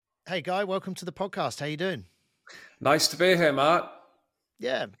Hey, Guy, welcome to the podcast. How you doing? Nice to be here, Matt.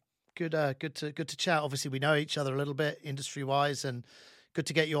 Yeah, good. Good to chat. Obviously, we know each other a little bit industry wise, and good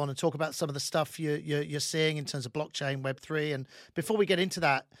to get you on and talk about some of the stuff you're seeing in terms of blockchain, Web3. And before we get into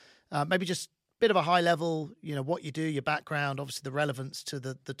that, maybe just a bit of a high level. What you do, your background, obviously the relevance to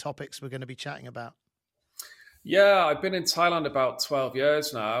the topics we're going to be chatting about. Yeah, I've been in Thailand about 12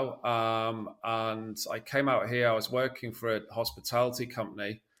 years now. And I came out here, I was working for a hospitality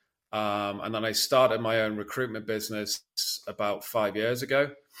company. And then I started my own recruitment business about 5 years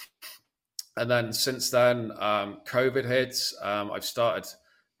ago. And then since then, COVID hit. I've started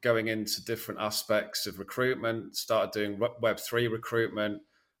going into different aspects of recruitment, started doing Web3 recruitment,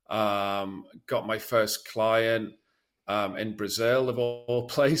 got my first client in Brazil, of all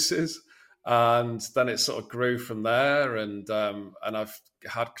places. And then it sort of grew from there. And I've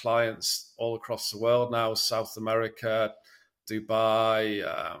had clients all across the world now, South America, Dubai,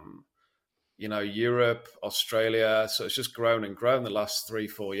 Europe, Australia. So it's just grown and grown the last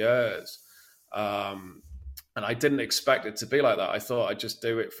 3-4 years. And I didn't expect it to be like that. I thought I'd just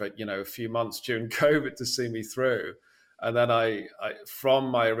do it for, a few months during COVID to see me through. And then I from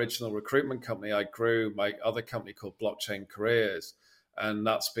my original recruitment company, I grew my other company called Blockchain Careers. And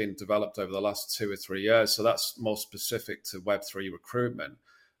that's been developed over the last 2 or 3 years. So that's more specific to Web3 recruitment.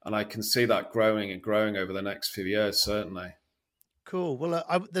 And I can see that growing and growing over the next few years, certainly. Cool. Well,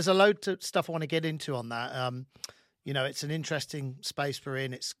 there's a load of stuff I want to get into on that. It's an interesting space we're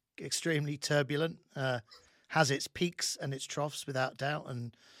in. It's extremely turbulent, has its peaks and its troughs without doubt.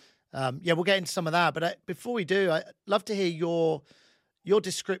 And we'll get into some of that. But before we do, I'd love to hear your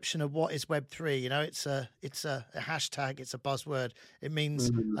description of what is Web3. It's a hashtag, it's a buzzword. It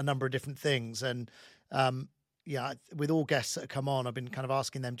means a number of different things. And with all guests that have come on, I've been kind of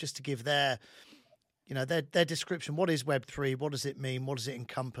asking them just to give their description. What is Web3? What does it mean? What does it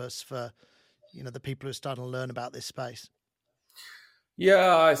encompass for, the people who are starting to learn about this space?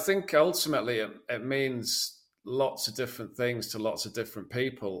 Yeah, I think ultimately it means lots of different things to lots of different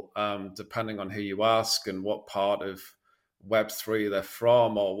people, depending on who you ask and what part of Web3 they're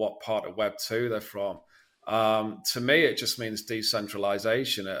from or what part of Web2 they're from. To me, it just means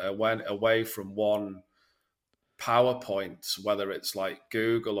decentralization, away from one PowerPoint, whether it's like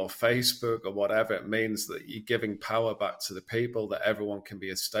Google or Facebook or whatever. It means that you're giving power back to the people, that everyone can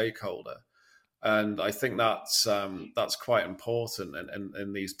be a stakeholder. And I think that's quite important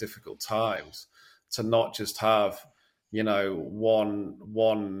in these difficult times, to not just have,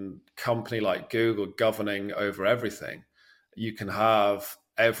 one company like Google governing over everything. You can have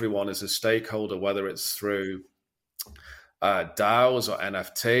everyone as a stakeholder, whether it's through DAOs or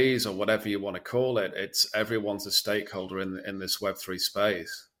NFTs or whatever you want to call it. It's everyone's a stakeholder in this Web3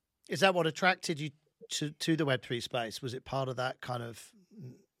 space. Is that what attracted you to the Web3 space? Was it part of that kind of,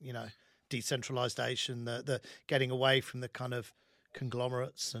 decentralization, the getting away from the kind of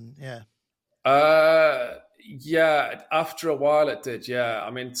conglomerates and after a while it did. I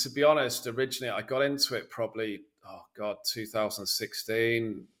mean, to be honest, originally I got into it probably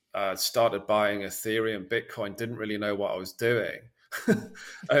 2016. Started buying Ethereum, Bitcoin, didn't really know what I was doing. and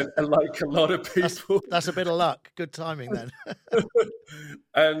like a lot of people, that's a bit of luck. Good timing then.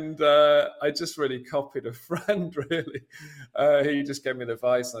 And I just really copied a friend. Really, he just gave me the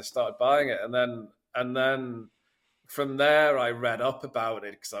advice, and I started buying it. And then from there, I read up about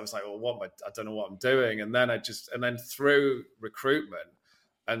it because I was like, "Well, I don't know what I'm doing." And then through recruitment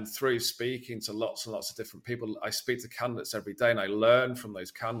and through speaking to lots and lots of different people, I speak to candidates every day, and I learn from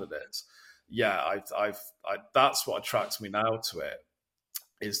those candidates. Yeah, that's what attracts me now to it,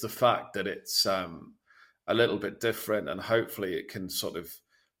 is the fact that it's a little bit different, and hopefully it can sort of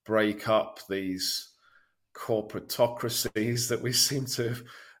break up these corporatocracies that we seem to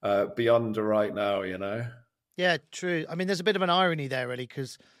be under right now, Yeah, true. I mean, there's a bit of an irony there, really,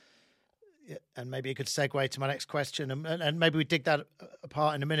 because, and maybe a good segue to my next question, and maybe we dig that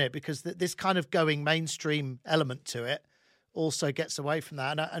apart in a minute, because this kind of going mainstream element to it also gets away from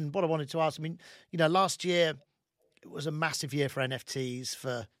that. And what I wanted to ask, I mean, last year it was a massive year for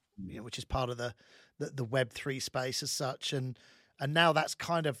NFTs, which is part of the Web3 space as such, and now that's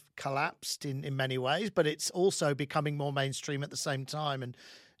kind of collapsed in many ways, but it's also becoming more mainstream at the same time. And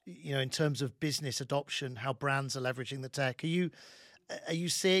in terms of business adoption, how brands are leveraging the tech, are you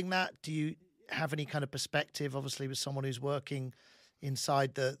seeing that? Do you have any kind of perspective, obviously, with someone who's working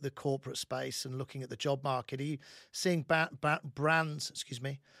inside the corporate space and looking at the job market? Are you seeing brands,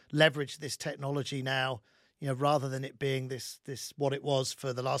 leverage this technology now, rather than it being this what it was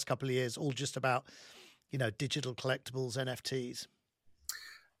for the last couple of years, all just about, digital collectibles, NFTs?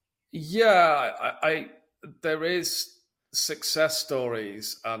 Yeah, there is success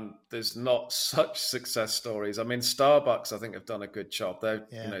stories, and there's not such success stories. I mean, Starbucks, I think, have done a good job. They're,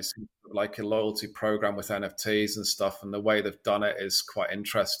 like a loyalty program with NFTs and stuff, and the way they've done it is quite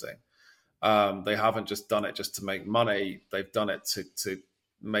interesting. They haven't just done it just to make money. They've done it to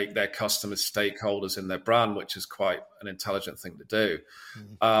make their customers stakeholders in their brand, which is quite an intelligent thing to do.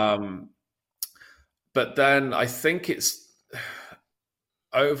 But then I think it's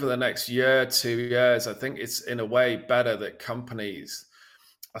over the next year, 2 years, I think it's in a way better that companies,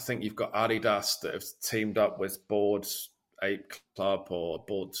 I think you've got Adidas that have teamed up with Board 8 Club or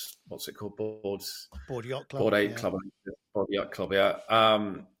Board, what's it called? Board Yacht Club. Board 8 Club. Board Yacht Club, yeah.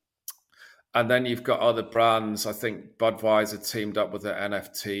 And then you've got other brands. I think Budweiser teamed up with an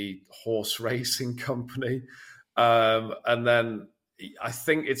NFT horse racing company. And then I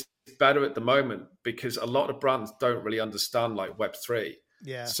think it's better at the moment because a lot of brands don't really understand like Web3.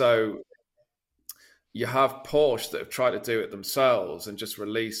 Yeah. So you have Porsche that have tried to do it themselves and just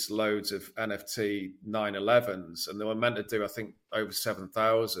release loads of NFT 911s. And they were meant to do, I think, over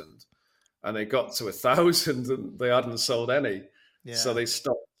 7,000. And they got to 1,000 and they hadn't sold any. Yeah. So they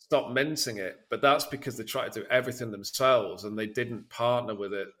stopped minting it. But that's because they tried to do everything themselves and they didn't partner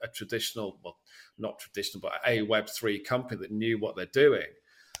with a traditional, well, not traditional, but a Web3 company that knew what they're doing.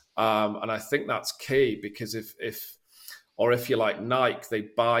 And I think that's key because if you like Nike, they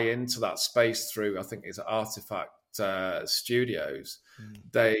buy into that space through, I think it's Artifact Studios.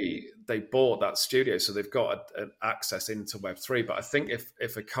 They bought that studio, so they've got an access into Web3. But I think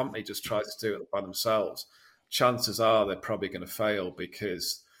if a company just tries to do it by themselves, chances are they're probably going to fail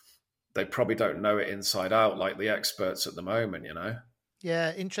because they probably don't know it inside out like the experts at the moment, you know?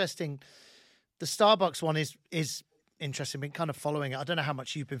 Yeah, interesting. The Starbucks one is interesting. I've been kind of following it. I don't know how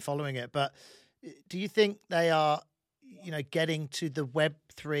much you've been following it, but do you think they are, getting to the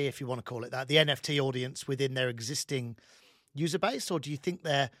Web3, if you want to call it that, the NFT audience within their existing user base, or do you think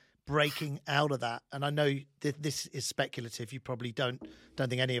they're breaking out of that? And I know that this is speculative. You probably don't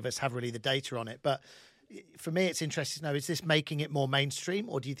think any of us have really the data on it, but for me, it's interesting to know, is this making it more mainstream,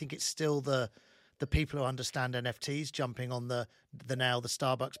 or do you think it's still the people who understand NFTs jumping on the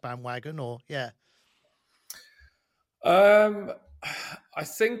Starbucks bandwagon, or I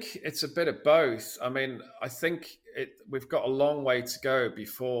think it's a bit of both. I mean, I think we've got a long way to go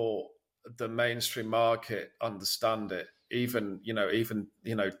before the mainstream market understand it. Even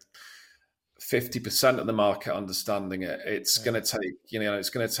 50% of the market understanding it. It's going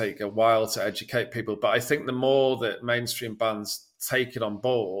to take a while to educate people. But I think the more that mainstream brands take it on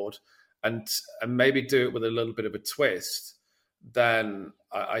board and maybe do it with a little bit of a twist, then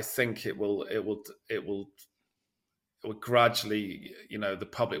I think it will gradually, the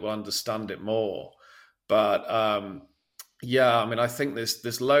public will understand it more. But I mean, I think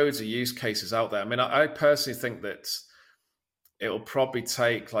there's loads of use cases out there. I mean, I personally think that it'll probably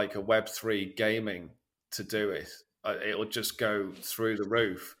take like a Web3 gaming to do it. It'll just go through the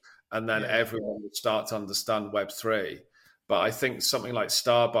roof and then everyone will start to understand Web3. But I think something like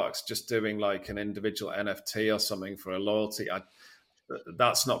Starbucks just doing like an individual NFT or something for a loyalty,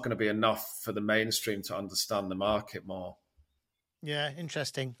 that's not going to be enough for the mainstream to understand the market more. Yeah,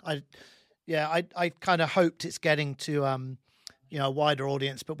 interesting. I kind of hoped it's getting to a wider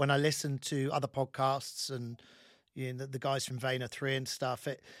audience, but when I listen to other podcasts and the guys from Vayner3 and stuff,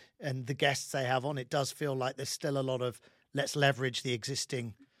 and the guests they have on, it does feel like there's still a lot of let's leverage the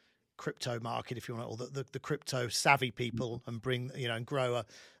existing crypto market, if you want, or the crypto savvy people, and bring and grow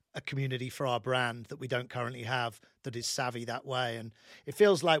a community for our brand that we don't currently have that is savvy that way. And it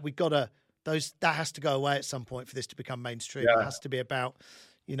feels like we've got that has to go away at some point for this to become mainstream. It has to be about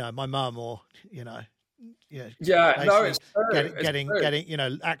my mum or getting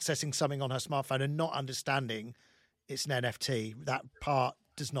accessing something on her smartphone and not understanding it's an NFT. That part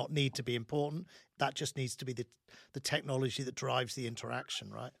does not need to be important. That just needs to be the technology that drives the interaction,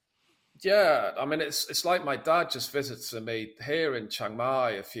 right? Yeah, I mean, it's like my dad just visited me here in Chiang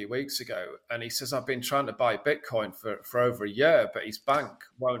Mai a few weeks ago, and he says, I've been trying to buy Bitcoin for over a year, but his bank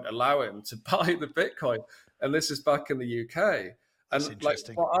won't allow him to buy the Bitcoin. And this is back in the UK. And like,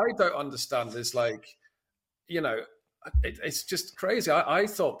 what I don't understand is like, it's just crazy. I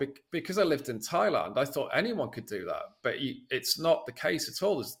thought because I lived in Thailand, I thought anyone could do that, but it's not the case at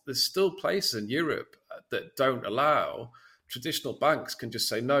all. There's still places in Europe that don't allow. Traditional banks can just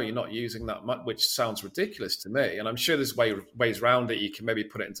say, no, you're not using that much, which sounds ridiculous to me. And I'm sure there's ways around it. You can maybe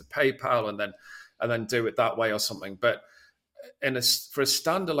put it into PayPal and then do it that way or something. But for a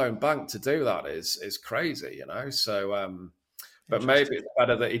standalone bank to do that is crazy, So, but maybe it's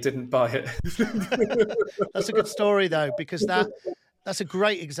better that he didn't buy it. That's a good story, though, because that's a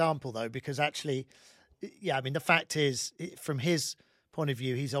great example, though, because actually yeah, I mean, the fact is, from his point of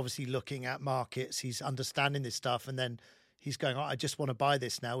view, he's obviously looking at markets, he's understanding this stuff, and then he's going, oh, I just want to buy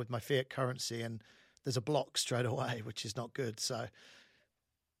this now with my fiat currency, and there's a block straight away, which is not good. So,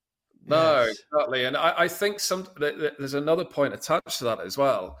 No, yes, exactly. And I think there's another point attached to that as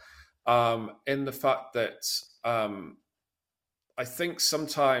well, in the fact that I think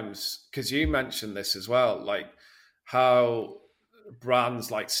sometimes, because you mentioned this as well, like how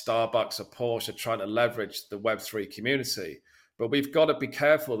brands like Starbucks or Porsche are trying to leverage the Web3 community. But we've got to be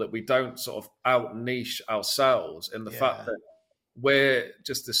careful that we don't sort of out niche ourselves in the fact that we're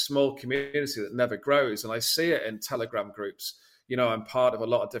just a small community that never grows. And I see it in Telegram groups. I'm part of a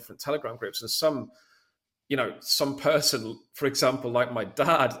lot of different Telegram groups, and some person, for example, like my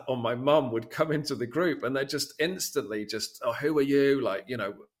dad or my mum would come into the group and they're just instantly just, oh, who are you? Like,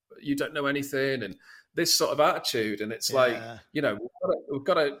 you don't know anything. And this sort of attitude. And it's like, we've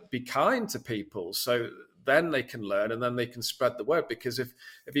got to be kind to people so then they can learn and then they can spread the word. Because if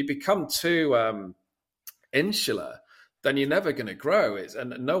you become too insular, then you're never going to grow.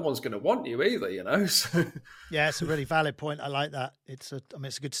 And no one's going to want you either, So. Yeah, it's a really valid point. I like that. It's a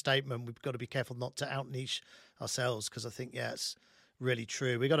good statement. We've got to be careful not to out niche ourselves, because I think, it's really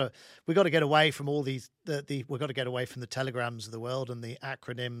true. We got to get away from all these. We've got to get away from the telegrams of the world and the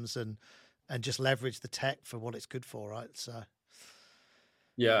acronyms and just leverage the tech for what it's good for, right? So,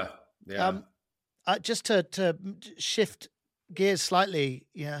 yeah. Just to shift gears slightly.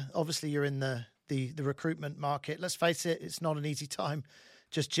 Yeah, obviously you're in the recruitment market. Let's face it, it's not an easy time,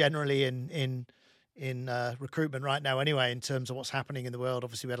 just generally in recruitment right now. Anyway, in terms of what's happening in the world,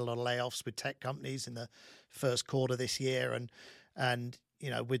 obviously we had a lot of layoffs with tech companies in the first quarter this year, and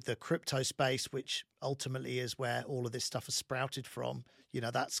with the crypto space, which ultimately is where all of this stuff has sprouted from.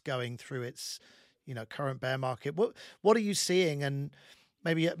 That's going through its current bear market. What are you seeing? And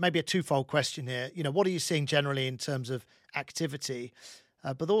maybe a twofold question here. What are you seeing generally in terms of activity?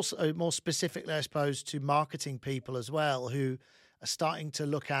 But also more specifically, I suppose, to marketing people as well, who are starting to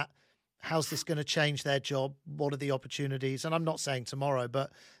look at how's this going to change their job? What are the opportunities? And I'm not saying tomorrow,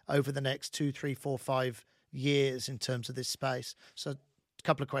 but over the next 2, 3, 4, 5 years in terms of this space. So a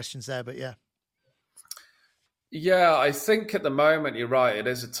couple of questions there, but yeah. Yeah, I think at the moment, you're right. It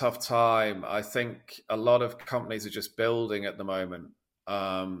is a tough time. I think a lot of companies are just building at the moment.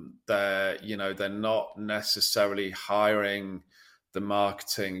 They're not necessarily hiring the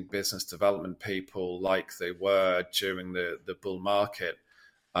marketing business development people like they were during the bull market.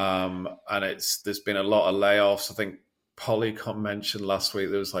 And there's been a lot of layoffs. I think Polygon mentioned last week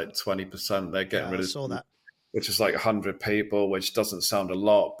there was like 20%. They're getting rid of, saw that, which is like 100 people, which doesn't sound a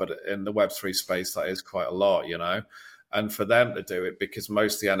lot, but in the Web3 space, that is quite a lot, And for them to do it, because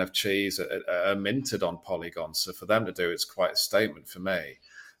most of the NFTs are minted on Polygon, so for them to do it's quite a statement for me.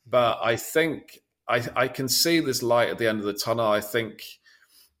 But I think I can see this light at the end of the tunnel. I think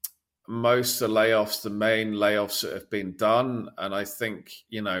most of the main layoffs that have been done. And I think,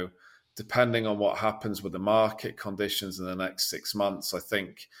 depending on what happens with the market conditions in the next 6 months, I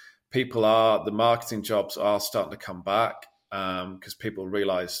think the marketing jobs are starting to come back, because people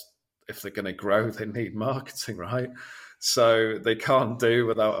realize if they're going to grow, they need marketing, right? So they can't do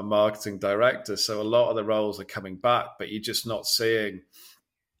without a marketing director. So a lot of the roles are coming back, but you're just not seeing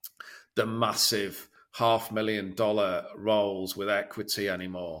the massive $500,000 roles with equity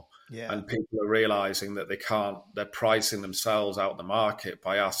anymore. Yeah. And people are realizing that they're pricing themselves out the market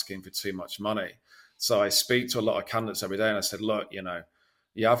by asking for too much money. So I speak to a lot of candidates every day and I said, look,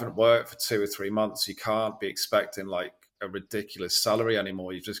 you haven't worked for 2 or 3 months. You can't be expecting like a ridiculous salary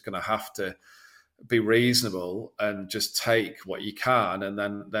anymore. You're just going to have to be reasonable and just take what you can. And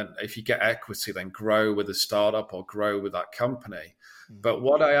then if you get equity, then grow with a startup or grow with that company. But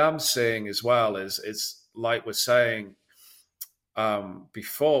what I am seeing as well is like we're saying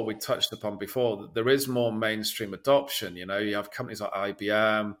before, we touched upon before, there is more mainstream adoption. You have companies like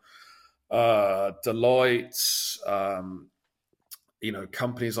IBM, Deloitte,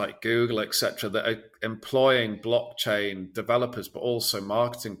 companies like Google, etc., that are employing blockchain developers, but also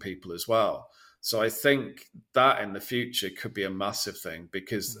marketing people as well. So I think that in the future could be a massive thing,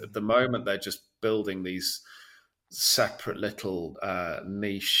 because at the moment they're just building these separate little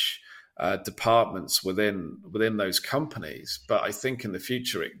niche departments within those companies. But I think in the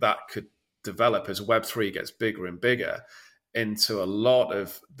future that could develop as Web3 gets bigger and bigger into a lot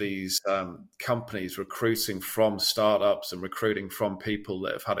of these companies recruiting from startups and recruiting from people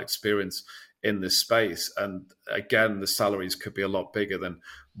that have had experience in this space. And again, the salaries could be a lot bigger than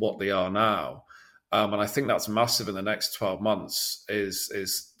what they are now. And I think that's massive in the next 12 months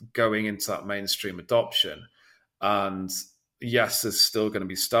is going into that mainstream adoption. And yes, there's still going to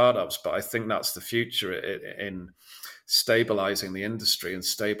be startups, but I think that's the future in stabilizing the industry and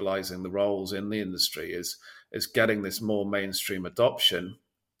stabilizing the roles in the industry is getting this more mainstream adoption.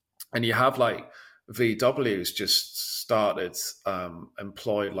 And you have like VW's just started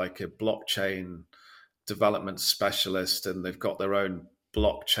employed like a blockchain development specialist, and they've got their own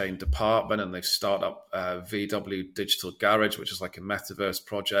blockchain department, and they've started up VW Digital Garage, which is like a metaverse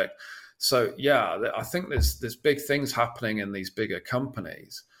project. So yeah, I think there's big things happening in these bigger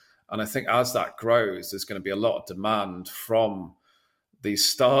companies, and I think as that grows, there's going to be a lot of demand from these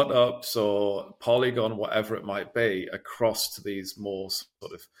startups or Polygon, whatever it might be, across to these more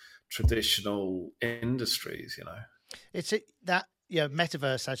sort of traditional industries. It's that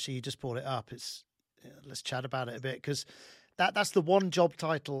metaverse. Actually, you just brought it up. Let's chat about it a bit, because that's the one job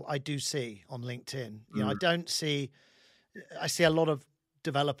title I do see on LinkedIn. I see a lot of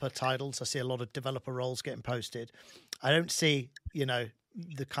developer titles. I see a lot of developer roles getting posted. I don't see,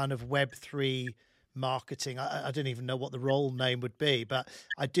 the kind of Web3 marketing. I don't even know what the role name would be, but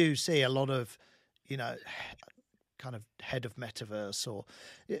I do see a lot of, kind of head of metaverse or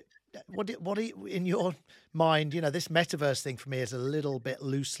what in your mind, this metaverse thing for me is a little bit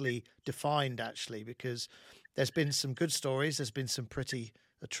loosely defined, actually, because there's been some good stories. There's been some pretty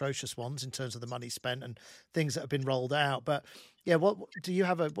atrocious ones in terms of the money spent and things that have been rolled out. But yeah,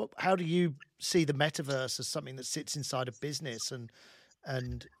 how do you see the metaverse as something that sits inside a business, and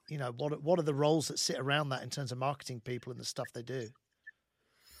what are the roles that sit around that in terms of marketing people and the stuff they do?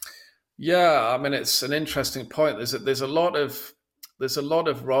 Yeah, I mean, it's an interesting point. There's a lot of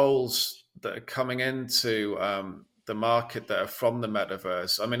roles that are coming into the market that are from the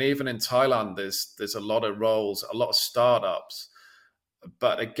metaverse. I mean, even in Thailand, there's a lot of roles, a lot of startups.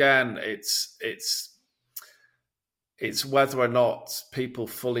 But again, it's whether or not people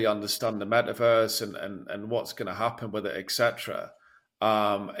fully understand the metaverse and what's going to happen with it, etc.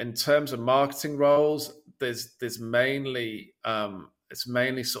 In terms of marketing roles, there's mainly it's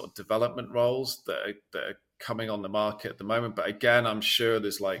mainly sort of development roles that are coming on the market at the moment. But again, I'm sure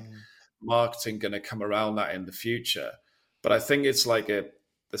there's like marketing going to come around that in the future. But I think it's like I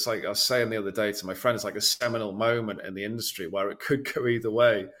was saying the other day to my friend, it's like a seminal moment in the industry where it could go either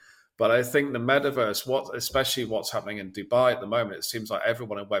way. But I think the metaverse, especially what's happening in Dubai at the moment, it seems like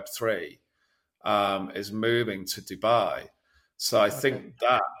everyone in Web3 is moving to Dubai. So I think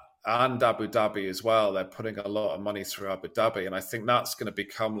that, and Abu Dhabi as well, they're putting a lot of money through Abu Dhabi. And I think that's going to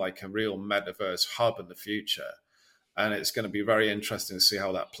become like a real metaverse hub in the future. And it's going to be very interesting to see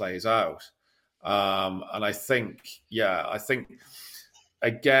how that plays out. And I think,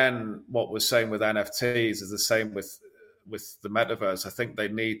 again, what we're saying with NFTs is the same with the metaverse. I think they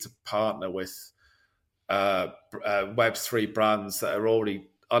need to partner with Web3 brands that are already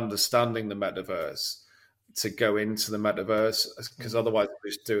understanding the metaverse to go into the metaverse, because otherwise they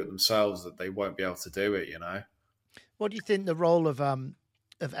just do it themselves, that they won't be able to do it. What do you think the role of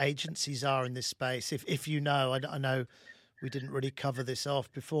agencies are in this space? If I know we didn't really cover this off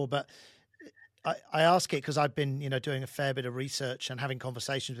before, but I ask it because I've been, doing a fair bit of research and having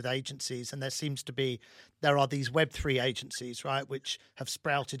conversations with agencies, and there are these Web3 agencies, right, which have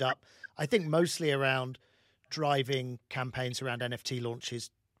sprouted up, I think mostly around driving campaigns around NFT launches,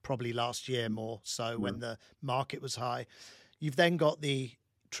 probably last year more so when the market was high. You've then got the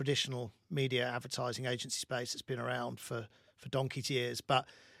traditional media advertising agency space that's been around for donkey's years, but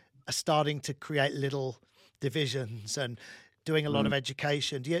are starting to create little divisions and doing a lot of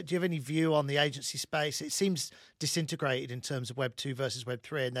education. Do you have any view on the agency space? It seems disintegrated in terms of Web 2 versus Web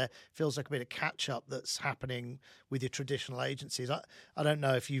 3, and there feels like a bit of catch-up that's happening with your traditional agencies. I don't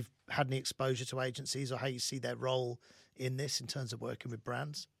know if you've had any exposure to agencies or how you see their role in this in terms of working with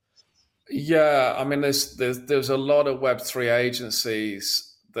brands. Yeah, I mean, there's a lot of Web3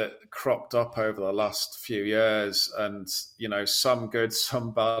 agencies that cropped up over the last few years, and some good,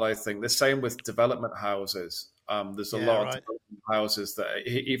 some bad. I think the same with development houses. There's a lot of development houses that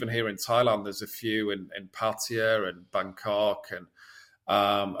even here in Thailand, there's a few in Pattaya and Bangkok,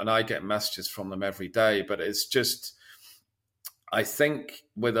 and I get messages from them every day. But it's just, I think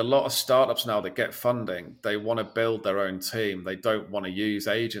with a lot of startups now that get funding, they want to build their own team. They don't want to use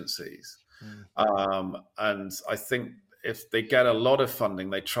agencies. And I think if they get a lot of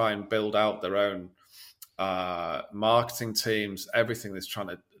funding, they try and build out their own marketing teams, everything is trying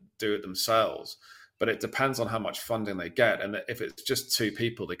to do it themselves. But it depends on how much funding they get. And if it's just two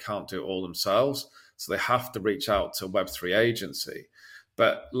people, they can't do it all themselves. So they have to reach out to a Web3 agency.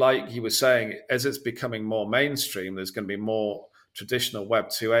 But like you were saying, as it's becoming more mainstream, there's going to be more traditional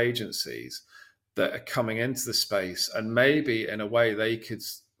Web2 agencies that are coming into the space. And maybe in a way they could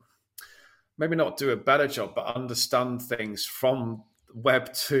maybe not do a better job, but understand things from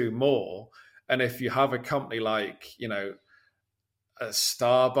Web 2 more. And if you have a company like, a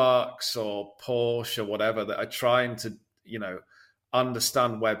Starbucks or Porsche or whatever that are trying to,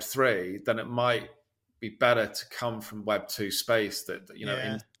 understand Web 3, then it might be better to come from Web 2 space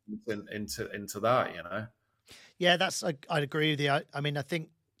Yeah. into that. Yeah, I'd agree with you. I mean, I think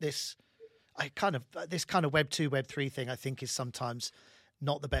this this kind of Web 2, Web 3 thing, I think, is sometimes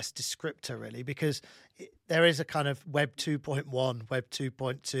not the best descriptor, really, because there is a kind of Web 2.1, Web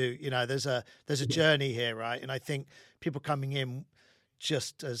 2.2. There's a journey here, right? And I think people coming in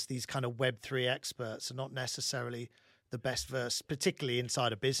just as these kind of Web 3 experts are not necessarily the best versed, particularly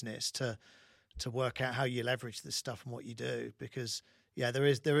inside a business, to work out how you leverage this stuff and what you do, because there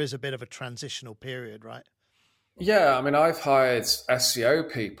is a bit of a transitional period, right? Yeah, I mean, I've hired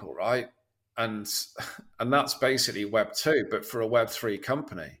SEO people, right? And that's basically Web 2, but for a Web 3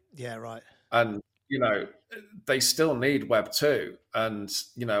 company. Yeah, right. And they still need Web 2. And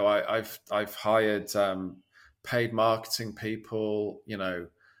I've hired paid marketing people,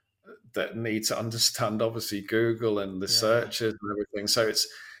 that need to understand obviously Google and the searches and everything. So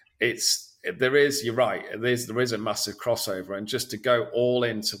you're right. There is a massive crossover, and just to go all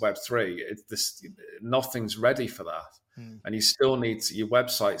into Web3, nothing's ready for that. And you still your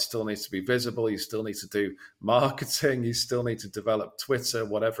website still needs to be visible. You still need to do marketing. You still need to develop Twitter,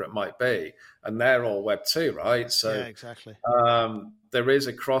 whatever it might be. And they're all Web2, right? So yeah, exactly. There is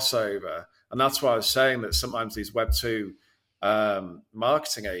a crossover. And that's why I was saying that sometimes these Web2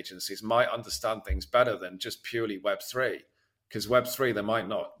 marketing agencies might understand things better than just purely Web3. Because Web3, they might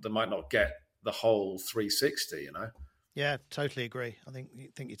not get the whole 360, Yeah, totally agree. I think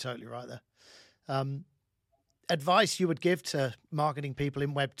you're totally right there. Advice you would give to marketing people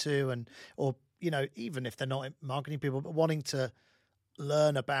in Web2, or even if they're not marketing people, but wanting to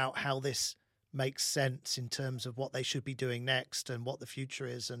learn about how this makes sense in terms of what they should be doing next and what the future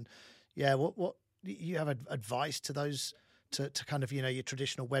is, and what you have advice to those to kind of your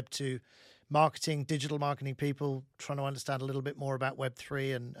traditional Web2 marketing, digital marketing people trying to understand a little bit more about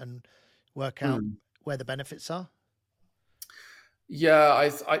Web3 and work out where the benefits are? Yeah,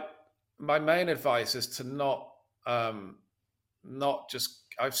 my main advice is to not just.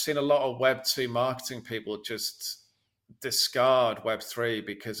 I've seen a lot of Web2 marketing people just discard Web3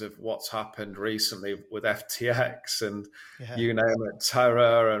 because of what's happened recently with FTX and you name it,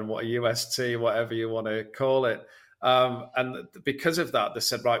 Terra and what UST, whatever you want to call it. And because of that, they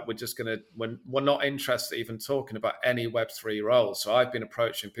said, right, we're not interested even talking about any Web3 roles. So I've been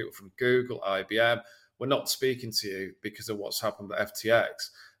approaching people from Google, IBM. We're not speaking to you because of what's happened with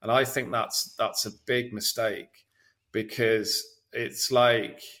FTX. And I think that's a big mistake, because it's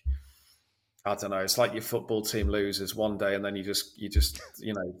like, I don't know, it's like your football team loses one day and then you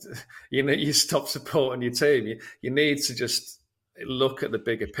stop supporting your team. You need to just look at the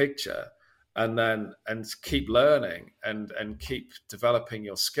bigger picture and keep learning and keep developing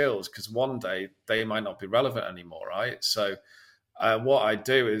your skills, because one day they might not be relevant anymore, right? So what I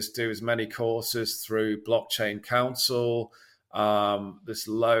do is as many courses through Blockchain Council. There's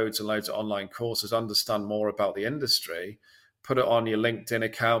loads and loads of online courses, understand more about the industry, put it on your LinkedIn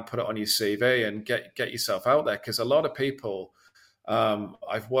account, put it on your CV, and get yourself out there. Because a lot of people,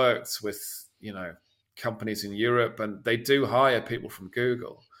 I've worked with, companies in Europe, and they do hire people from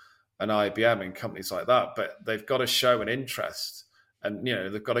Google and IBM and companies like that, but they've got to show an interest, and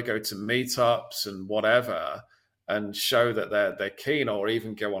they've got to go to meetups and whatever and show that they're keen, or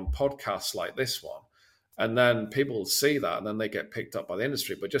even go on podcasts like this one. And then people will see that, and then they get picked up by the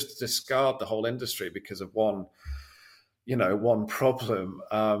industry. But just to discard the whole industry because of one problem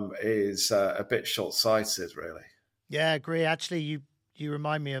is a bit short-sighted, really. Yeah, I agree. Actually, you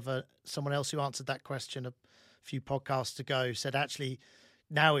remind me of someone else who answered that question a few podcasts ago, who said, actually,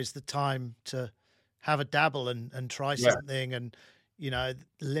 now is the time to have a dabble and try something, and,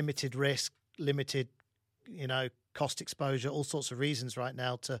 limited risk, limited, cost exposure, all sorts of reasons right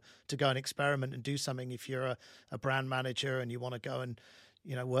now to go and experiment and do something if you're a brand manager and you want to go and,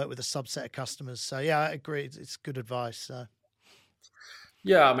 work with a subset of customers. So, yeah, I agree. It's good advice. So.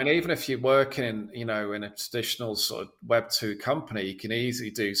 Yeah, I mean, even if you're working in a traditional sort of Web2 company, you can easily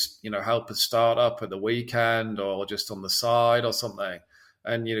do, help a startup at the weekend or just on the side or something,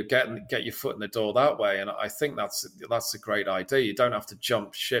 and get your foot in the door that way. And I think that's a great idea. You don't have to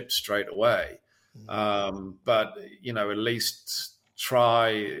jump ship straight away. But at least try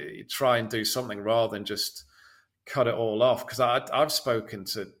and do something rather than just cut it all off. Because I've spoken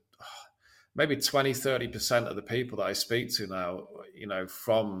to maybe 20-30% of the people that I speak to now,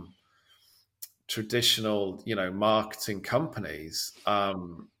 from traditional, marketing companies,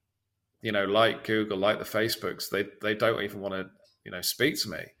 like Google, like the Facebooks, they don't even want to, speak to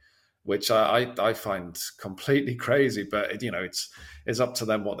me, which I find completely crazy. But it's up to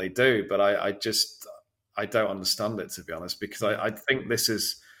them what they do. But I don't understand it, to be honest, because I think this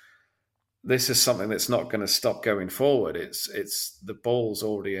is something that's not going to stop going forward. It's the ball's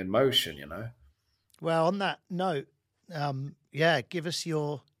already in motion. Well, on that note, give us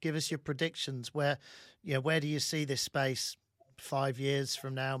your predictions. Where do you see this space 5 years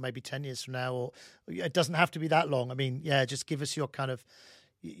from now, maybe 10 years from now, or it doesn't have to be that long. I mean, just give us your kind of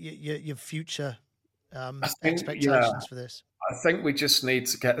your future expectations for this. I think we just need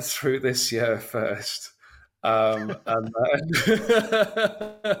to get through this year first. And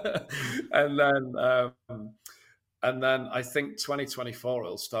then I think 2024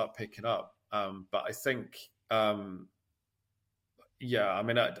 it'll start picking up. But I think, I mean,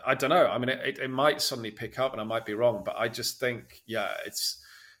 I don't know. I mean, it might suddenly pick up, and I might be wrong, but I just think, it's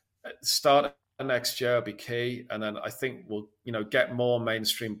start next year will be key, and then I think we'll, get more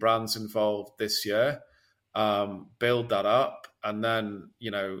mainstream brands involved this year, build that up, and then,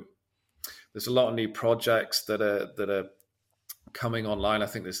 there's a lot of new projects that are coming online. I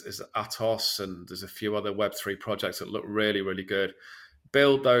think there's Atos, and there's a few other Web3 projects that look really, really good.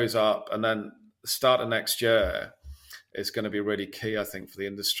 Build those up, and then the start of next year is going to be really key, I think, for the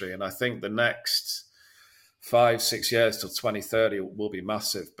industry. And I think the next 5-6 years till 2030 will be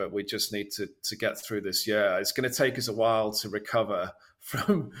massive, but we just need to get through this year. It's going to take us a while to recover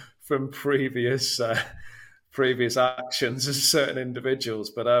from previous actions of certain individuals,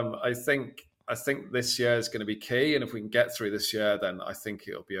 but I think this year is going to be key, and if we can get through this year, then I think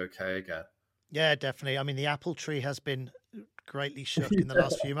it'll be okay again. Yeah, definitely. I mean, the apple tree has been greatly shook in the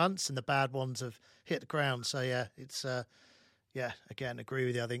last few months, and the bad ones have hit the ground. So it's again, agree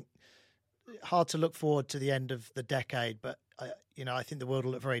with you. I think hard to look forward to the end of the decade, but I think the world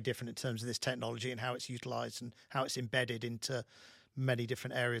will look very different in terms of this technology and how it's utilized and how it's embedded into many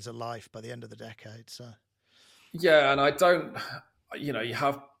different areas of life by the end of the decade. So yeah, and I don't, you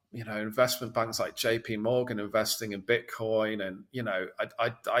have investment banks like JP Morgan investing in Bitcoin, and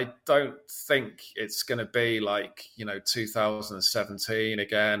I don't think it's going to be like 2017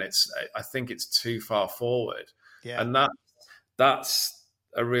 again. I think it's too far forward, and that's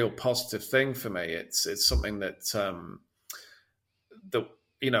a real positive thing for me. It's something that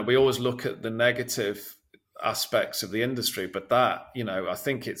we always look at the negative aspects of the industry, but that I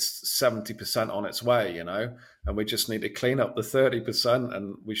think it's 70% on its way, and we just need to clean up the 30%,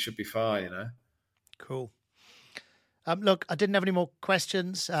 and we should be fine. Cool. Look, I didn't have any more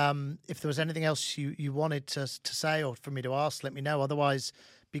questions. If there was anything else you wanted to say or for me to ask, let me know. Otherwise,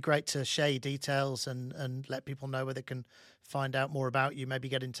 be great to share your details and let people know where they can find out more about you, maybe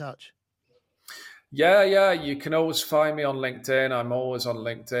get in touch. Yeah, you can always find me on LinkedIn. I'm always on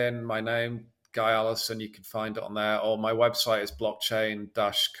LinkedIn. My name, Guy Allison, you can find it on there, or my website is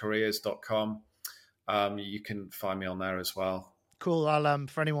blockchain-careers.com. You can find me on there as well. Cool. I'll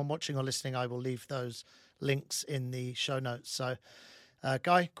for anyone watching or listening, I will leave those links in the show notes. So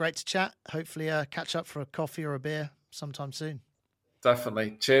Guy, great to chat. Hopefully catch up for a coffee or a beer sometime soon.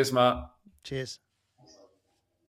 Definitely. Cheers, Matt. Cheers.